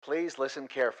Please listen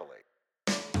carefully.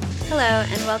 Hello,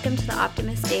 and welcome to the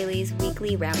Optimist Daily's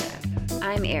weekly roundup.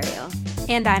 I'm Ariel.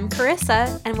 And I'm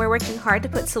Carissa, and we're working hard to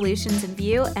put solutions in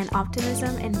view and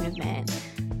optimism in movement.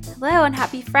 Hello, and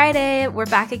happy Friday. We're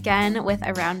back again with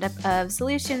a roundup of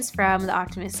solutions from the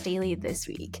Optimist Daily this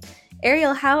week.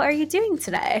 Ariel, how are you doing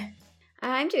today?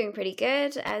 I'm doing pretty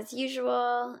good, as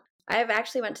usual. I've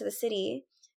actually went to the city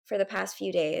for the past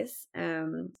few days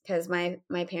because my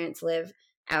parents live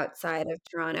outside of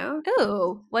Toronto.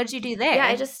 Oh, what'd you do there? Yeah,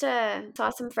 I just saw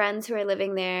some friends who are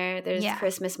living there. There's Yeah.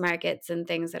 Christmas markets and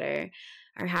things that are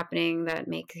happening that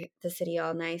make the city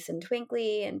all nice and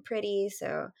twinkly and pretty.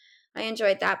 So I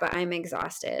enjoyed that, but I'm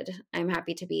exhausted. I'm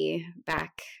happy to be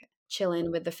back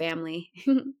chilling with the family.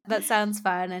 That sounds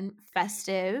fun and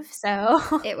festive, so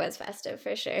It was festive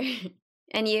for sure.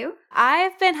 And you?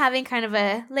 I've been having kind of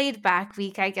a laid-back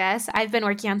week, I guess. I've been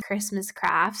working on Christmas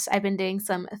crafts. I've been doing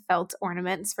some felt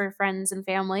ornaments for friends and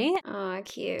family. Oh,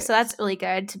 cute. So that's really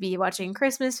good to be watching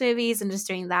Christmas movies and just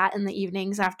doing that in the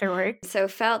evenings after work. So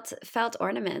felt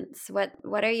ornaments.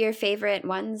 What are your favorite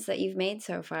ones that you've made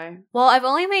so far? Well, I've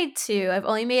only made two. I've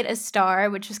only made a star,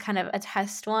 which was kind of a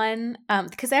test one,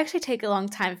 because they actually take a long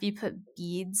time if you put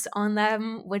beads on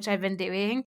them, which I've been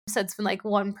doing. So it's been like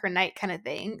one per night kind of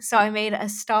thing. So I made a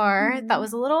star that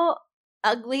was a little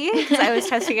ugly because I was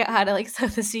testing out how to like sew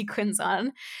the sequins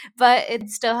on, but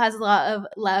it still has a lot of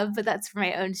love, but that's for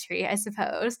my own tree, I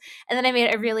suppose. And then I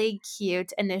made a really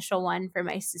cute initial one for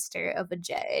my sister of a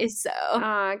J. So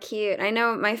oh, cute. I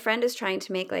know my friend is trying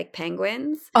to make like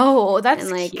penguins. Oh, that's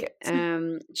and like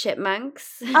cute.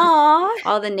 Chipmunks. Aw.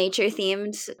 All the nature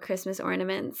themed Christmas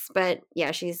ornaments. But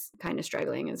yeah, she's kind of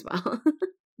struggling as well.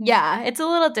 Yeah, it's a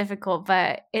little difficult,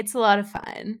 but it's a lot of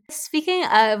fun. Speaking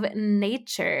of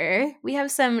nature, we have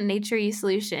some nature-y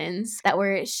solutions that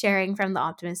we're sharing from the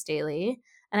Optimist Daily.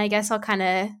 And I guess I'll kind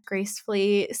of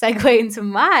gracefully segue into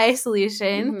my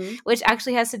solution, which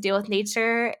actually has to deal with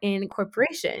nature in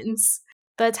corporations.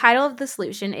 The title of the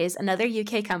solution is Another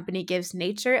UK Company Gives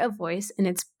Nature a Voice in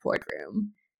Its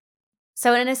Boardroom.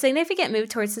 So in a significant move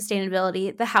towards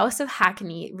sustainability, the House of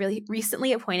Hackney really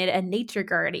recently appointed a nature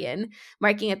guardian,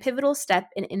 marking a pivotal step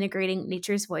in integrating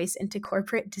nature's voice into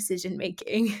corporate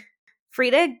decision-making.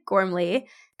 Frida Gormley,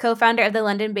 co-founder of the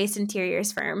London-based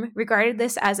interiors firm, regarded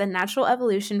this as a natural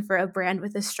evolution for a brand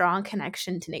with a strong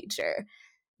connection to nature.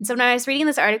 And so when I was reading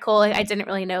this article, I didn't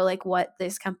really know like what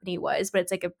this company was, but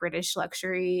it's like a British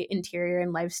luxury interior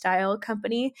and lifestyle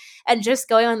company. And just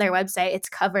going on their website, it's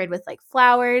covered with like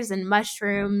flowers and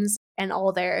mushrooms, and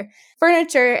all their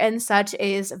furniture and such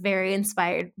is very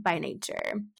inspired by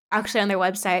nature. Actually, on their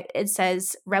website, it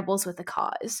says Rebels with a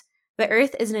Cause. The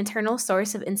earth is an eternal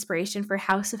source of inspiration for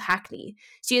House of Hackney.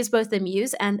 She is both the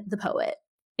muse and the poet.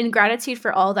 In gratitude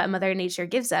for all that Mother Nature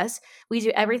gives us, we do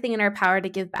everything in our power to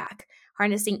give back,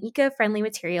 harnessing eco-friendly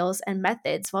materials and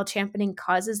methods while championing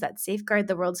causes that safeguard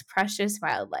the world's precious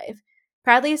wildlife.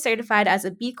 Proudly certified as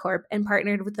a B Corp and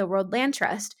partnered with the World Land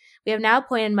Trust, we have now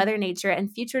appointed Mother Nature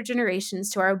and future generations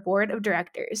to our board of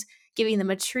directors, giving them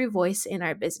a true voice in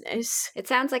our business. It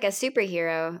sounds like a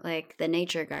superhero, like the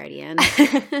nature guardian.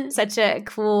 Such a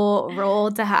cool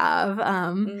role to have.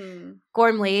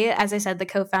 Gormley, as I said, the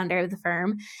co-founder of the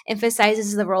firm,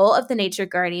 emphasizes the role of the nature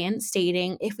guardian,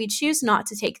 stating, if we choose not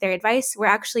to take their advice, we're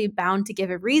actually bound to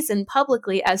give a reason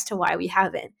publicly as to why we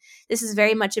haven't. This is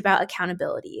very much about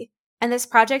accountability. And this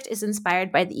project is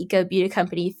inspired by the eco-beauty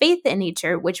company Faith in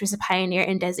Nature, which was a pioneer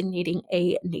in designating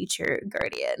a nature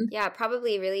guardian. Yeah, it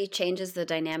probably really changes the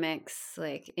dynamics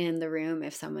like in the room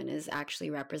if someone is actually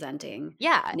representing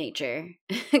nature.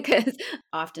 Because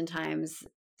oftentimes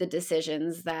the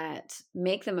decisions that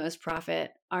make the most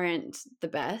profit aren't the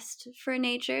best for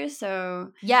nature.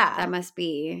 So that must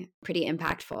be pretty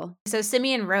impactful. So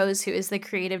Simeon Rose, who is the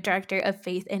creative director of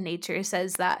Faith in Nature,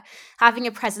 says that having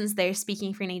a presence there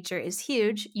speaking for nature is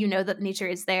huge. You know that nature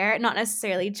is there, not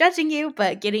necessarily judging you,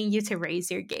 but getting you to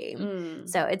raise your game.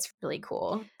 So it's really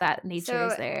cool that nature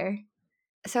is there.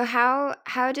 So how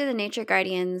do the nature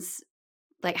guardians,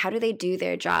 like, how do they do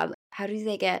their job? How do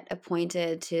they get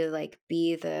appointed to like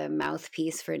be the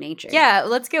mouthpiece for nature? Yeah,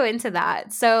 let's go into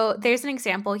that. So there's an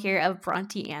example here of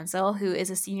Bronte Ansell, who is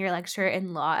a senior lecturer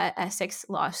in law at Essex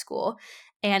Law School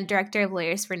and director of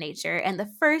Lawyers for Nature, and the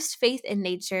first Faith in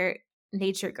Nature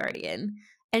guardian.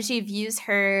 And she views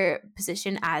her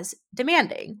position as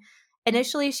demanding.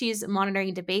 Initially, she's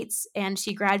monitoring debates, and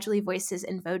she gradually voices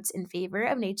and votes in favor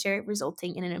of nature,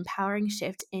 resulting in an empowering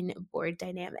shift in board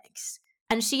dynamics.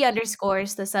 And she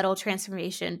underscores the subtle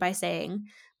transformation by saying,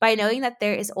 by knowing that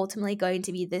there is ultimately going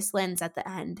to be this lens at the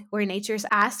end where nature's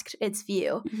asked its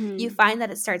view, you find that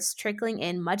it starts trickling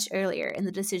in much earlier in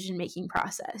the decision-making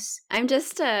process. I'm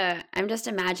just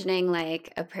imagining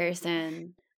like a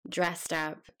person dressed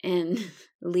up in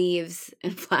leaves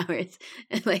and flowers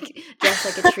and like dressed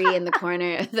like a tree in the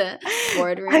corner of the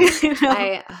boardroom.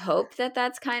 I hope that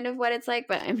that's kind of what it's like,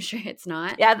 but I'm sure it's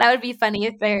not. Yeah, that would be funny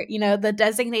if they're, the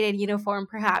designated uniform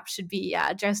perhaps should be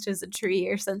dressed as a tree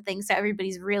or something, so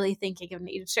everybody's really thinking of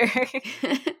nature.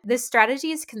 This strategy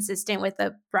is consistent with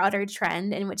a broader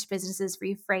trend in which businesses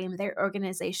reframe their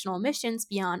organizational missions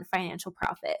beyond financial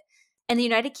profit. In the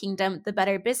United Kingdom, the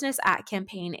Better Business Act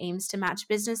campaign aims to match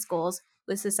business goals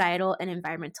with societal and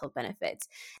environmental benefits.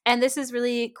 And this is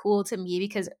really cool to me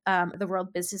because the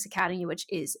World Business Academy, which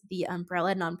is the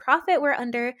umbrella nonprofit we're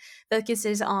under,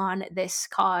 focuses on this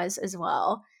cause as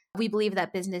well. We believe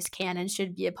that business can and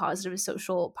should be a positive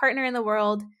social partner in the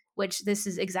world, which this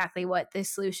is exactly what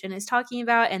this solution is talking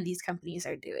about and these companies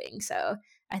are doing. So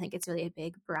I think it's really a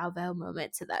big bravo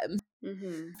moment to them.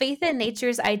 Faith in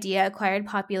nature's idea acquired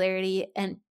popularity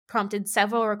and prompted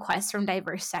several requests from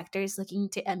diverse sectors looking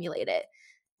to emulate it.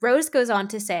 Rose goes on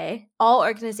to say, all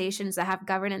organizations that have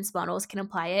governance models can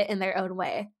apply it in their own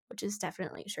way, which is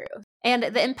definitely true. And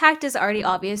the impact is already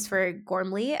obvious for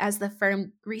Gormley, as the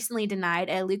firm recently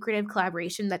denied a lucrative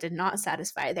collaboration that did not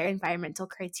satisfy their environmental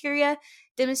criteria,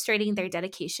 demonstrating their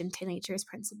dedication to nature's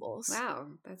principles. Wow,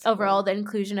 that's overall cool. The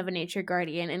inclusion of a nature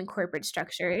guardian in corporate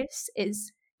structures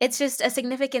it's just a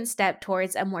significant step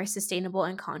towards a more sustainable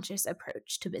and conscious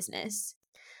approach to business.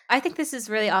 I think this is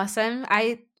really awesome.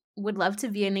 I would love to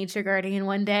be a nature guardian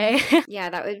one day. Yeah,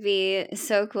 that would be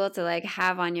so cool to like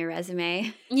have on your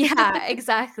resume. Yeah,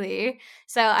 exactly.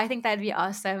 So I think that'd be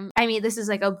awesome. I mean, this is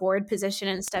like a board position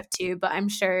and stuff too, but I'm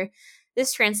sure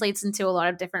this translates into a lot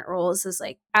of different roles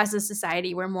as a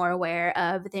society, we're more aware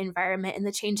of the environment and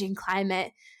the changing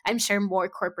climate. I'm sure more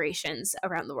corporations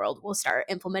around the world will start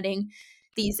implementing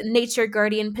these nature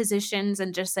guardian positions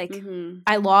and just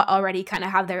a lot already kind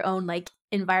of have their own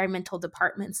environmental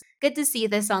departments. Good to see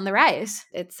this on the rise.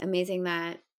 It's amazing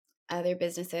that other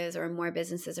businesses or more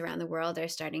businesses around the world are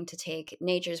starting to take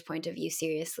nature's point of view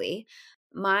seriously.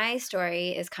 My story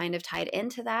is kind of tied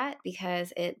into that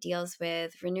because it deals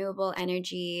with renewable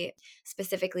energy,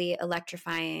 specifically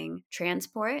electrifying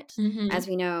transport. As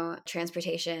we know,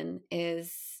 transportation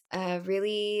is a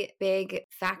really big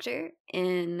factor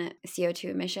in CO2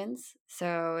 emissions.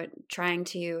 So trying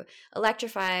to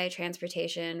electrify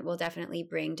transportation will definitely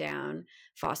bring down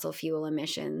fossil fuel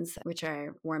emissions, which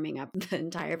are warming up the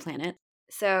entire planet.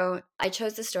 So I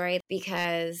chose the story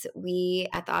because we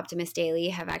at the Optimist Daily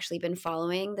have actually been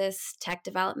following this tech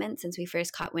development since we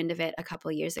first caught wind of it a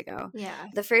couple years ago. Yeah.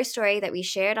 The first story that we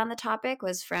shared on the topic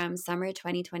was from summer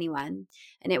 2021,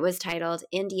 and it was titled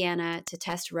Indiana to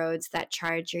Test Roads That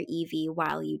Charge Your EV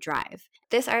While You Drive.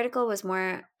 This article was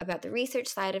more about the research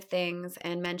side of things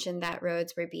and mentioned that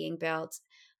roads were being built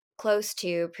close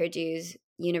to Purdue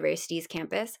University's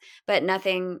campus, but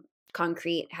nothing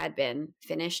concrete had been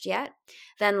finished yet.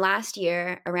 Then last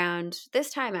year, around this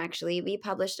time actually, we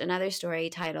published another story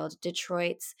titled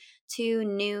Detroit's 2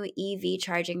 new EV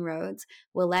charging roads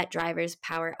will let drivers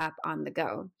power up on the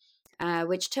go,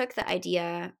 which took the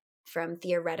idea from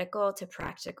theoretical to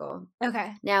practical.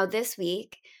 Okay. Now, this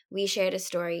week, we shared a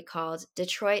story called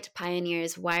Detroit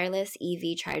Pioneers Wireless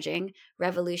EV Charging,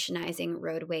 Revolutionizing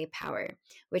Roadway Power,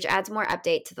 which adds more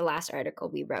update to the last article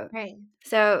we wrote. Right.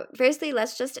 So, firstly,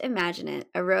 let's just imagine it,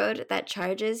 a road that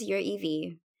charges your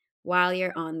EV while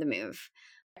you're on the move.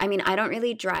 I mean, I don't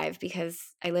really drive because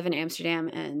I live in Amsterdam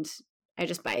and I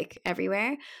just bike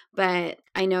everywhere, but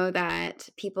I know that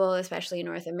people, especially in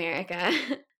North America,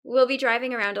 will be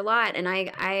driving around a lot, and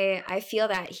I feel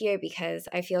that here because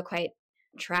I feel quite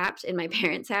trapped in my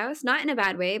parents' house, not in a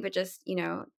bad way, but just,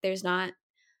 there's not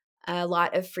a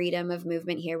lot of freedom of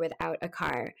movement here without a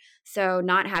car. So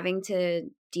not having to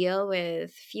deal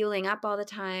with fueling up all the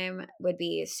time would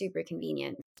be super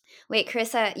convenient. Wait,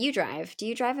 Carissa, you drive. Do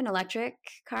you drive an electric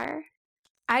car?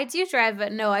 I do drive,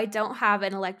 but no, I don't have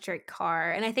an electric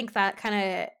car. And I think that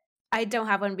I don't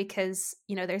have one because,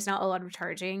 there's not a lot of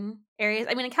charging areas.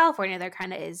 I mean, in California, there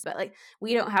kind of is, but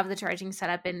we don't have the charging set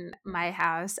up in my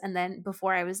house. And then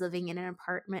before I was living in an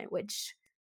apartment, which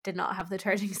did not have the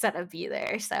charging setup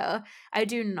either. So I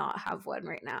do not have one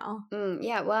right now.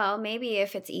 Yeah, well, maybe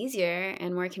if it's easier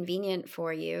and more convenient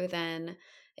for you, then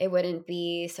it wouldn't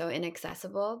be so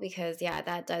inaccessible because, yeah,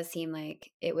 that does seem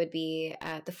like it would be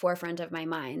at the forefront of my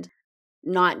mind.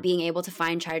 not being able to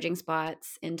find charging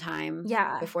spots in time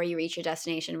before you reach your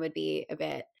destination would be a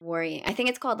bit worrying. I think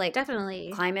it's called like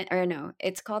definitely climate, or no,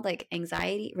 it's called like range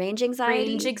anxiety.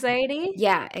 Range anxiety?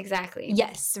 Yeah, exactly.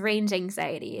 Yes, range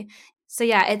anxiety. So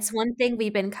yeah, it's one thing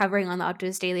we've been covering on the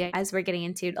Optimist Daily as we're getting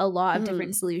into a lot of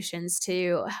different solutions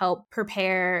to help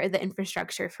prepare the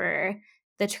infrastructure for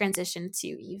the transition to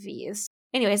EVs.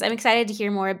 Anyways, I'm excited to hear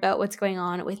more about what's going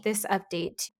on with this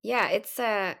update. Yeah,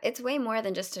 it's way more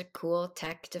than just a cool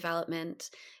tech development.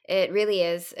 It really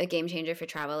is a game changer for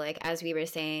travel. Like as we were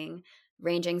saying,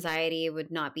 range anxiety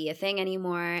would not be a thing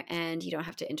anymore, and you don't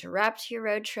have to interrupt your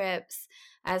road trips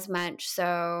as much.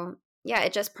 So, yeah,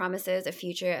 it just promises a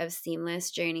future of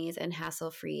seamless journeys and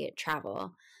hassle-free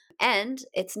travel. And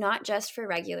it's not just for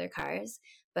regular cars,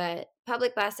 but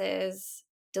public buses,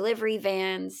 delivery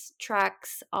vans,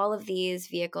 trucks, all of these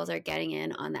vehicles are getting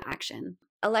in on the action.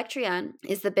 Electreon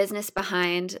is the business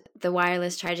behind the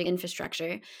wireless charging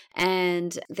infrastructure,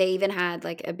 and they even had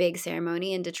like a big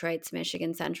ceremony in Detroit's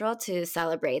Michigan Central to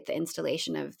celebrate the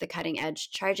installation of the cutting-edge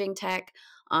charging tech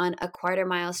on a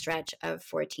quarter-mile stretch of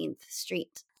 14th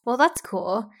Street. Well, that's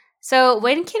cool. So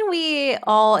when can we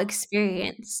all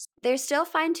experience? They're still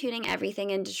fine-tuning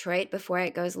everything in Detroit before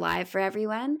it goes live for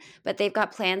everyone, but they've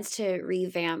got plans to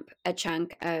revamp a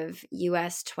chunk of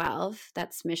US 12,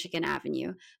 that's Michigan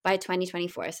Avenue, by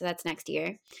 2024, so that's next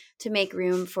year, to make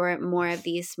room for more of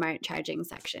these smart charging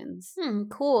sections.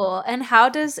 Cool. And how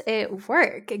does it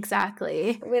work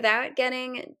exactly? Without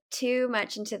getting too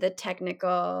much into the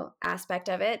technical aspect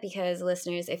of it, because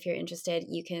listeners, if you're interested,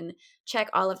 you can check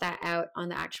all of that out on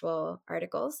the actual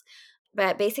articles.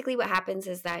 But basically what happens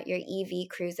is that your EV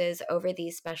cruises over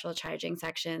these special charging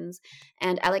sections,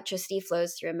 and electricity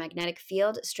flows through a magnetic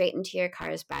field straight into your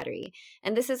car's battery.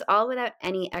 And this is all without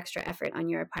any extra effort on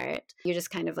your part. You're just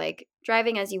kind of like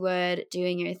driving as you would,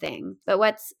 doing your thing. But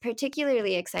what's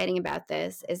particularly exciting about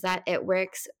this is that it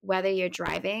works whether you're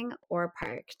driving or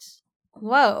parked.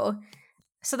 Whoa.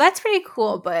 So that's pretty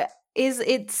cool, but is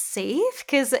it safe?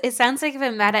 Because it sounds like if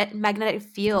a magnetic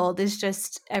field is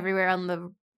just everywhere on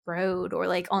the road or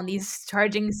like on these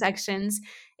charging sections,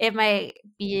 it might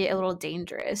be a little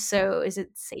dangerous. So is it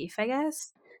safe, I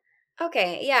guess?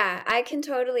 Okay, yeah, I can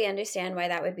totally understand why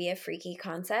that would be a freaky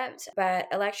concept, but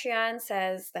Electreon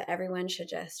says that everyone should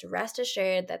just rest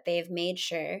assured that they've made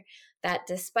sure that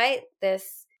despite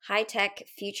this high-tech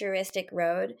futuristic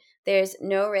road, there's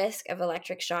no risk of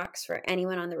electric shocks for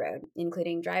anyone on the road,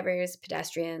 including drivers,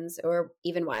 pedestrians, or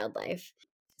even wildlife.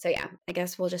 So yeah, I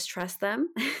guess we'll just trust them.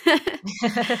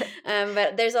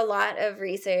 But there's a lot of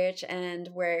research and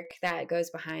work that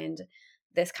goes behind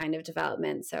this kind of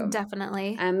development. So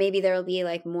definitely. Maybe there will be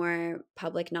like more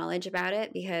public knowledge about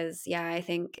it because, yeah, I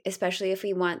think especially if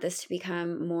we want this to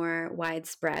become more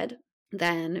widespread,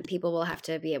 then people will have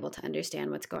to be able to understand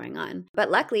what's going on.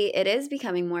 But luckily, it is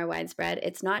becoming more widespread.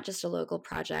 It's not just a local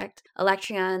project.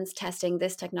 Electreon's testing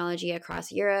this technology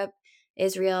across Europe,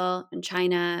 Israel, and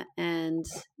China. And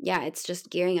yeah, it's just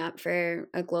gearing up for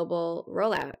a global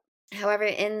rollout. However,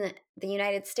 in the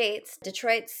United States,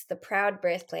 Detroit's the proud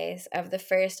birthplace of the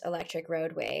first electric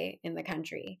roadway in the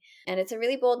country. And it's a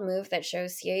really bold move that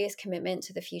shows serious commitment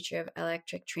to the future of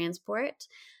electric transport.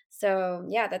 So,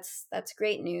 yeah, that's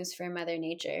great news for Mother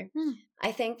Nature.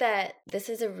 I think that this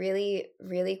is a really,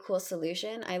 really cool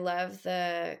solution. I love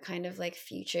the kind of like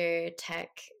future tech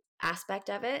aspect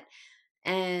of it.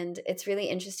 And it's really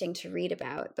interesting to read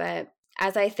about. But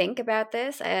as I think about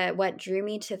this, what drew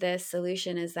me to this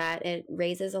solution is that it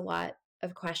raises a lot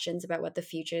of questions about what the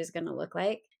future is going to look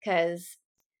like. Because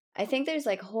I think there's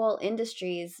like whole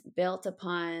industries built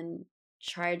upon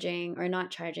charging, or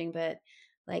not charging, but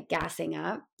like gassing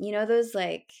up. You know, those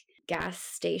like gas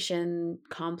station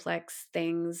complex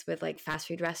things with like fast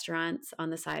food restaurants on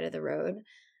the side of the road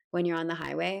when you're on the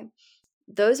highway.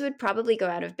 Those would probably go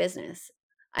out of business.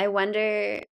 I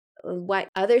wonder what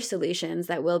other solutions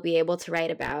that we'll be able to write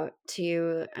about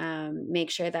to make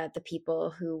sure that the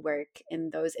people who work in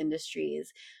those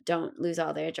industries don't lose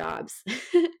all their jobs.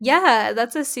 Yeah,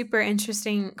 that's a super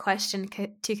interesting question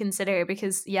to consider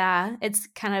because, yeah, it's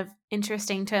kind of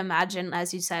interesting to imagine,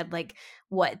 as you said, like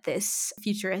what this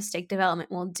futuristic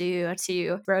development will do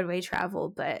to roadway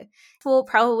travel. But we'll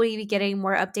probably be getting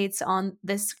more updates on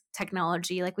this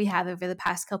technology like we have over the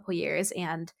past couple years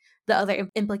and the other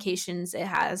implications it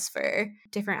has for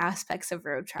different aspects of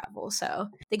road travel. So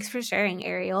thanks for sharing,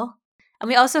 Ariel. And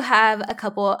we also have a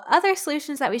couple other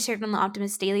solutions that we shared on the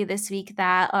Optimist Daily this week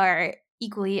that are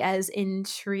equally as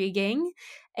intriguing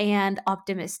and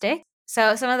optimistic.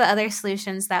 So, some of the other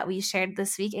solutions that we shared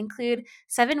this week include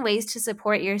 7 ways to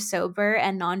support your sober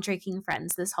and non drinking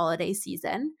friends this holiday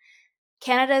season,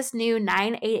 Canada's new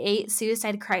 988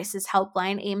 Suicide Crisis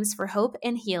Helpline aims for hope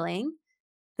and healing.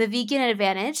 The Vegan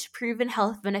Advantage, proven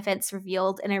health benefits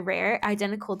revealed in a rare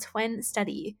identical twin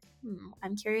study.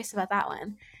 I'm curious about that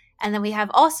one. And then we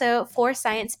have also 4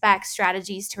 science-backed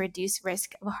strategies to reduce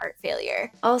risk of heart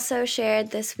failure. Also shared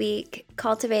this week,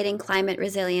 Cultivating Climate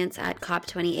Resilience at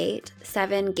COP28,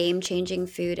 7 game-changing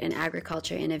food and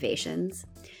agriculture innovations,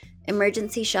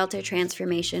 Emergency Shelter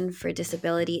Transformation for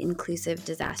Disability-Inclusive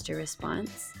Disaster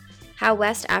Response, How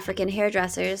West African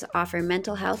Hairdressers Offer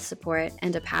Mental Health Support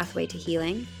and a Pathway to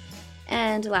Healing,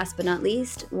 and last but not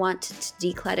least, Want to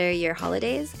declutter your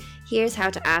holidays? Here's how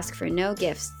to ask for no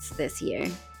gifts this year.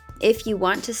 If you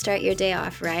want to start your day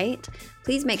off right,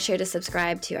 please make sure to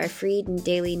subscribe to our free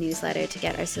daily newsletter to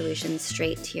get our solutions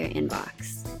straight to your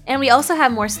inbox. And we also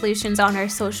have more solutions on our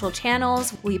social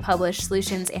channels. We publish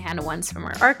solutions and ones from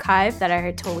our archive that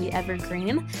are totally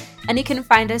evergreen. And you can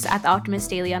find us at The Optimist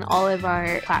Daily on all of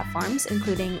our platforms,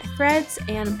 including Threads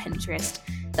and Pinterest.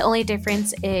 The only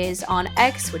difference is on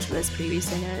X, which was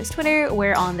previously known as Twitter,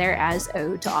 we're on there as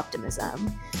Ode to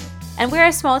Optimism. And we're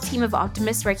a small team of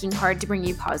optimists working hard to bring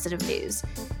you positive news.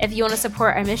 If you want to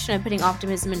support our mission of putting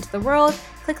optimism into the world,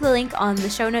 click the link on the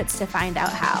show notes to find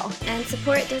out how. And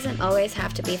support doesn't always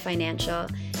have to be financial.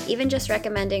 Even just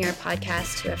recommending our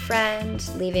podcast to a friend,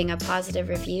 leaving a positive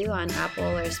review on Apple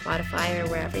or Spotify or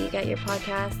wherever you get your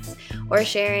podcasts, or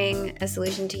sharing a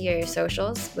solution to your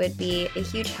socials would be a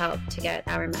huge help to get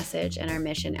our message and our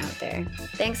mission out there.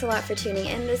 Thanks a lot for tuning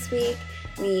in this week.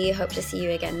 We hope to see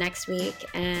you again next week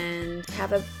and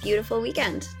have a beautiful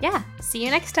weekend. Yeah, see you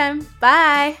next time.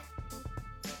 Bye.